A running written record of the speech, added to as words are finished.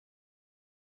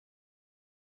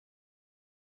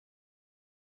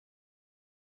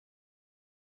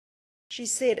She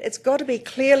said, it's got to be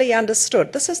clearly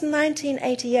understood. This is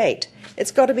 1988.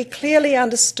 It's got to be clearly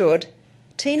understood.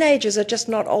 Teenagers are just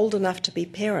not old enough to be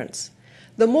parents.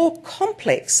 The more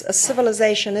complex a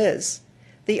civilization is,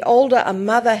 the older a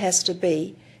mother has to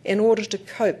be in order to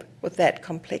cope with that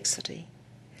complexity.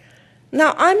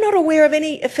 Now, I'm not aware of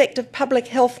any effective public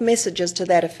health messages to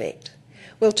that effect.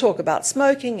 We'll talk about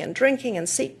smoking and drinking and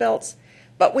seatbelts,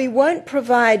 but we won't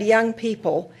provide young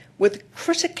people with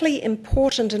critically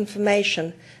important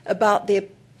information about their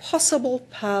possible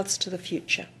paths to the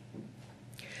future.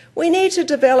 We need to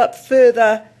develop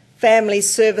further family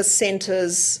service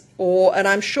centres, and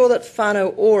I'm sure that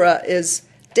whānau ora is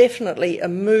definitely a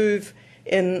move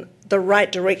in the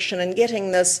right direction in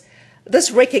getting this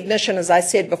recognition, as I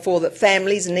said before, that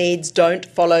families' needs don't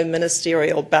follow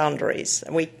ministerial boundaries,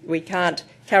 and we can't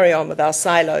carry on with our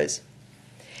silos.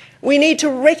 We need to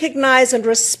recognise and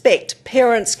respect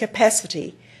parents'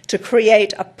 capacity to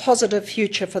create a positive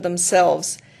future for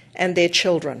themselves and their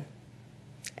children.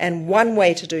 And one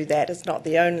way to do that is not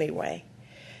the only way,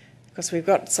 because we've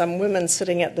got some women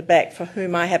sitting at the back for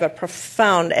whom I have a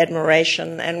profound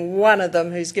admiration, and one of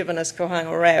them who's given us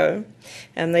kohanga reo,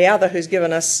 and the other who's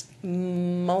given us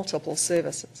multiple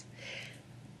services.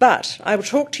 But I will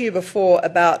talk to you before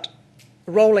about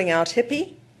rolling out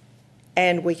hippie,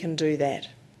 and we can do that.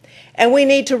 And we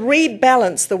need to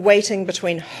rebalance the weighting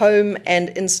between home and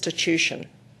institution.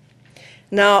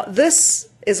 Now, this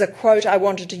is a quote I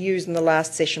wanted to use in the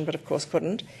last session, but of course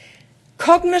couldn't.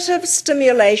 Cognitive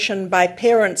stimulation by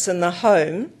parents in the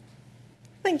home,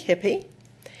 think hippie,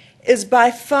 is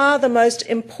by far the most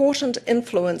important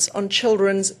influence on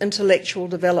children's intellectual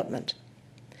development.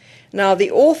 Now,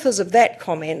 the authors of that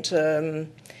comment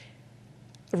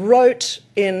wrote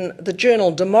in the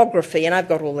journal Demography, and I've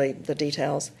got all the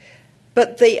details,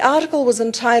 but the article was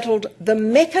entitled "The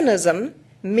Mechanism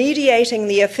Mediating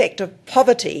the Effect of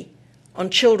Poverty on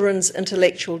Children's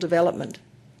Intellectual Development."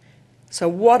 So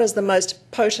what is the most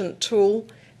potent tool?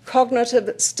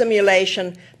 Cognitive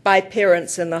stimulation by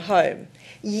parents in the home.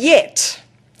 Yet,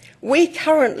 we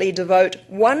currently devote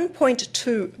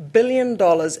 $1.2 billion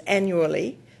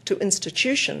annually to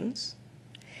institutions,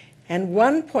 and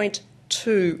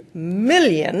 1.2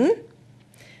 million,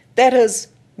 that is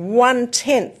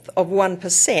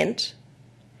 0.1%,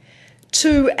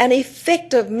 to an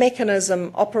effective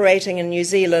mechanism operating in New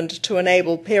Zealand to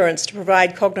enable parents to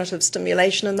provide cognitive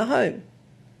stimulation in the home.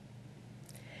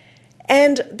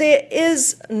 And there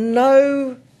is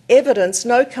no evidence,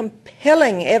 no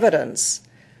compelling evidence,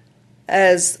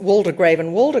 as Waldegrave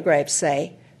and Waldegrave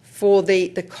say, for the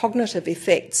cognitive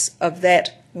effects of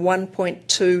that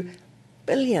 $1.2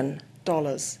 billion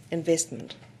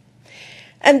investment.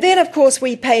 And then, of course,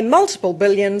 we pay multiple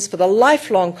billions for the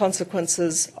lifelong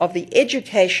consequences of the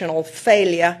educational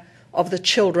failure of the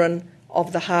children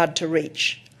of the hard to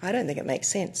reach. I don't think it makes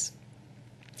sense.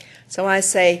 So I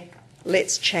say,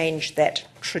 let's change that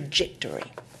trajectory.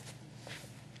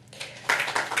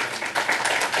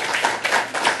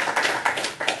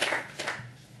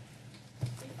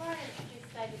 Before I introduce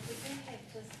David, we do have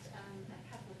just a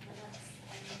couple of minutes.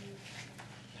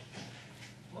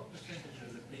 What percentage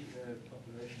of the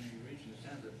population you reach? It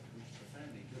sounds like a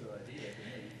profoundly good idea to me.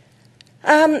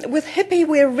 With hippie,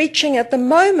 we're reaching at the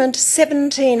moment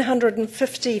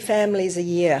 1,750 families a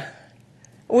year.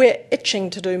 We're itching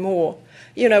to do more.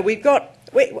 You know,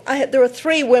 there are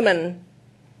 3 women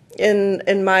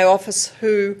in my office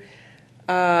who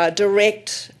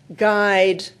direct,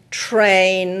 guide,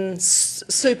 train,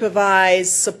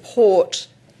 supervise, support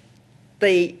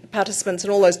the participants in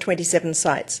all those 27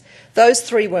 sites. Those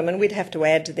 3 women, we'd have to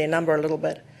add to their number a little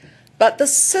bit. But the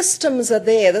systems are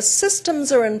there. The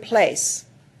systems are in place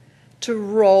to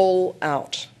roll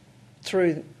out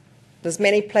through as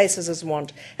many places as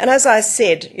want. And as I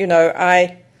said, you know,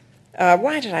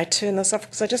 why did I turn this off?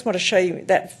 Because I just want to show you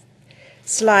that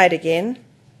slide again.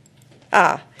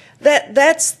 That's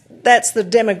the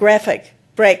demographic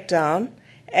breakdown,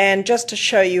 and just to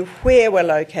show you where we're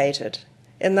located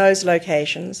in those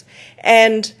locations.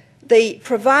 And the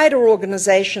provider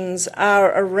organisations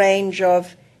are a range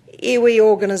of iwi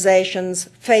organisations,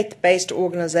 faith-based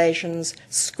organisations,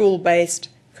 school-based,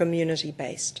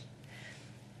 community-based.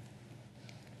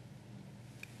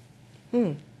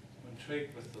 I'm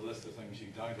intrigued with the list of things you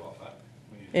don't offer.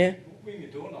 When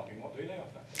you're door knocking, what do they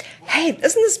offer? Hey,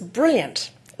 isn't this brilliant?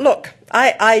 Look,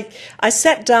 I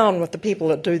sat down with the people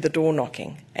that do the door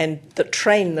knocking and that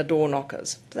train the door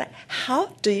knockers. How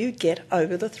do you get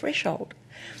over the threshold?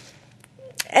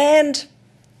 And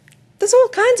there's all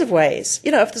kinds of ways.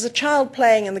 You know, if there's a child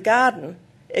playing in the garden,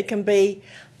 it can be,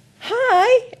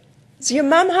 "Hi, is your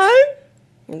mum home?"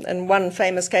 In one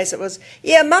famous case it was,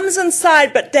 yeah, mum's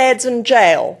inside but dad's in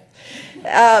jail.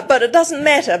 But it doesn't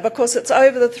matter because it's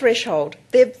over the threshold.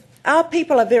 Our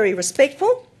people are very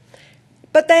respectful,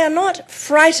 but they are not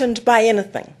frightened by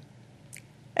anything.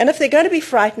 And if they're going to be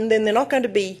frightened, then they're not going to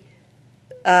be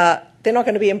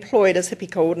employed as hippie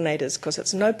coordinators because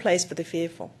it's no place for the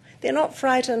fearful. They're not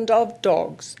frightened of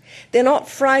dogs. They're not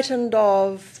frightened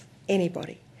of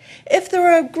anybody. If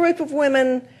there are a group of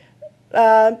women,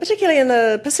 particularly in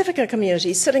the Pacifica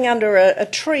community, sitting under a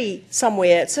tree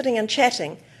somewhere, sitting and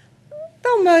chatting,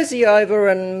 they'll mosey over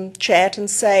and chat and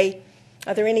say,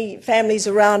 are there any families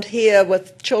around here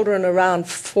with children around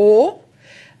 4?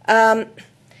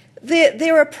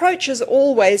 Their approach is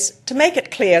always to make it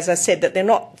clear, as I said, that they're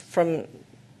not from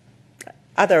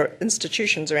other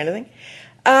institutions or anything,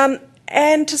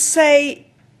 and to say,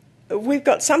 we've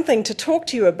got something to talk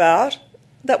to you about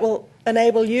that will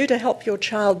enable you to help your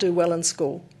child do well in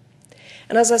school.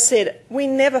 And as I said, we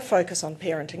never focus on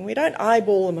parenting. We don't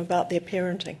eyeball them about their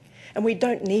parenting, and we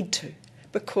don't need to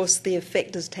because the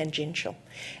effect is tangential.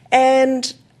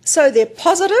 And so they're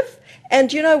positive,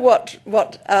 and you know what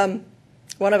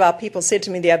one of our people said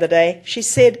to me the other day? She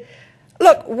said,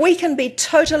 look, we can be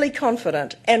totally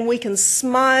confident and we can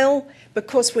smile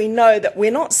because we know that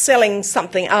we're not selling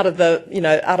something out of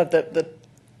the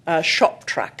shop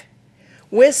truck.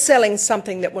 We're selling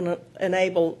something that will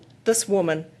enable this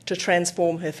woman to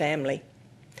transform her family.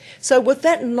 So with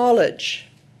that knowledge,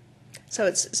 so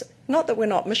it's not that we're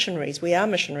not missionaries, we are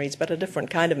missionaries, but a different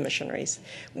kind of missionaries.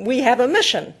 We have a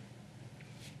mission.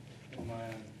 Well,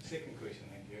 my second question,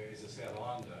 thank you, is a South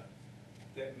Islander.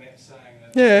 That map saying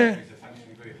that Yeah. things are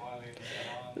functioning very highly in the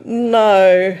South Island?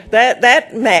 No,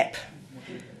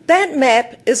 that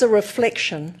map is a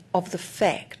reflection of the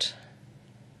fact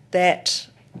that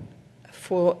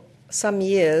for some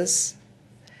years,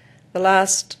 the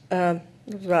last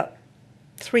about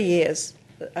 3 years,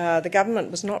 the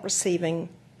government was not receiving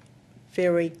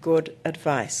very good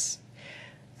advice.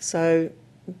 So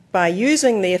by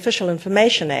using the Official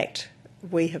Information Act,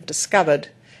 we have discovered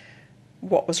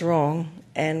what was wrong,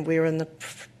 and we're in the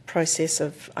process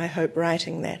of, I hope,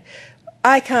 righting that.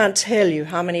 I can't tell you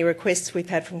how many requests we've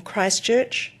had from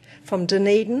Christchurch, from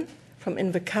Dunedin, from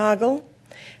Invercargill,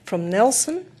 from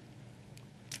Nelson.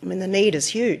 I mean, the need is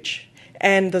huge,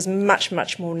 and there's much,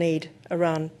 much more need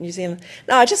around New Zealand.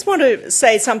 Now, I just want to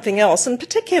say something else, and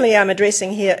particularly I'm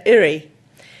addressing here Iri.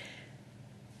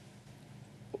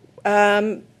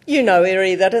 You know,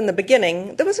 Iri, that in the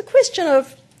beginning there was a question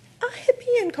of, are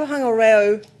Hippie and Kohanga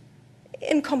Reo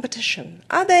in competition?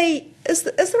 Is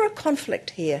there a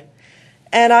conflict here?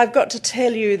 And I've got to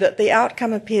tell you that the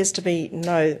outcome appears to be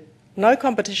no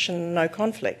competition, no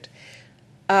conflict.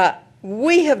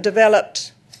 We have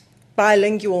developed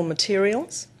bilingual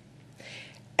materials,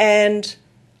 and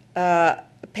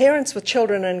parents with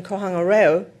children in Kohanga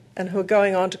Reo and who are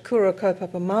going on to Kura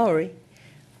Kaupapa Māori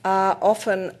are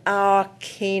often our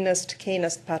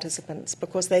keenest participants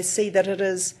because they see that it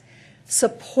is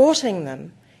supporting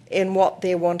them in what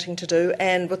they're wanting to do,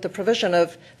 and with the provision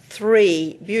of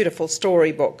 3 beautiful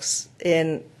storybooks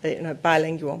in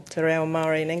bilingual, Te Reo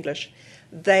Māori and English,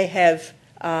 they have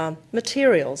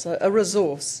materials, a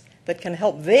resource that can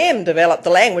help them develop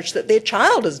the language that their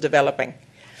child is developing.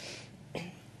 I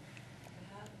think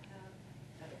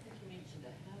you mentioned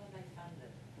it. How are they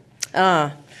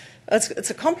funded? It's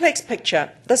a complex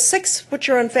picture. The 6 which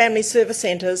are in family service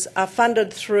centres are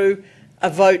funded through a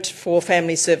vote for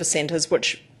family service centres,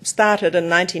 which started in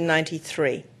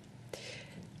 1993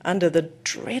 under the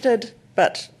dreaded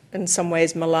but in some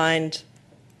ways maligned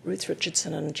Ruth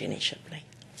Richardson and Jenny Shipley.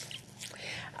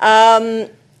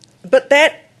 But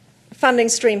that funding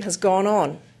stream has gone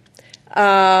on.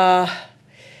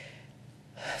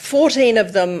 14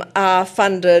 of them are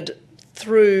funded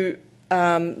through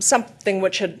something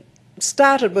which had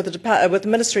started with the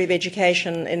Ministry of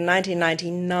Education in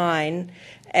 1999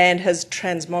 and has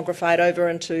transmogrified over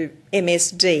into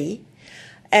MSD.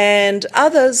 And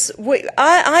others,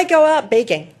 I go out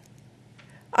begging.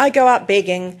 I go out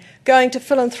begging, going to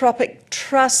philanthropic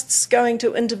trusts, going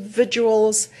to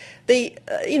individuals. The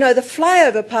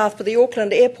flyover path for the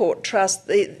Auckland Airport Trust,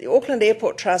 the Auckland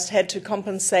Airport Trust had to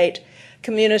compensate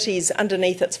communities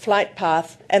underneath its flight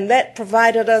path, and that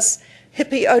provided us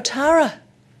Hippie Otara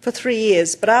for 3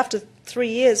 years. But after 3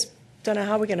 years, don't know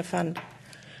how we're going to fund.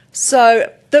 So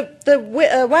the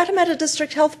Waitemata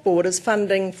District Health Board is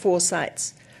funding 4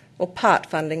 sites, or part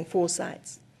funding 4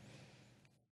 sites.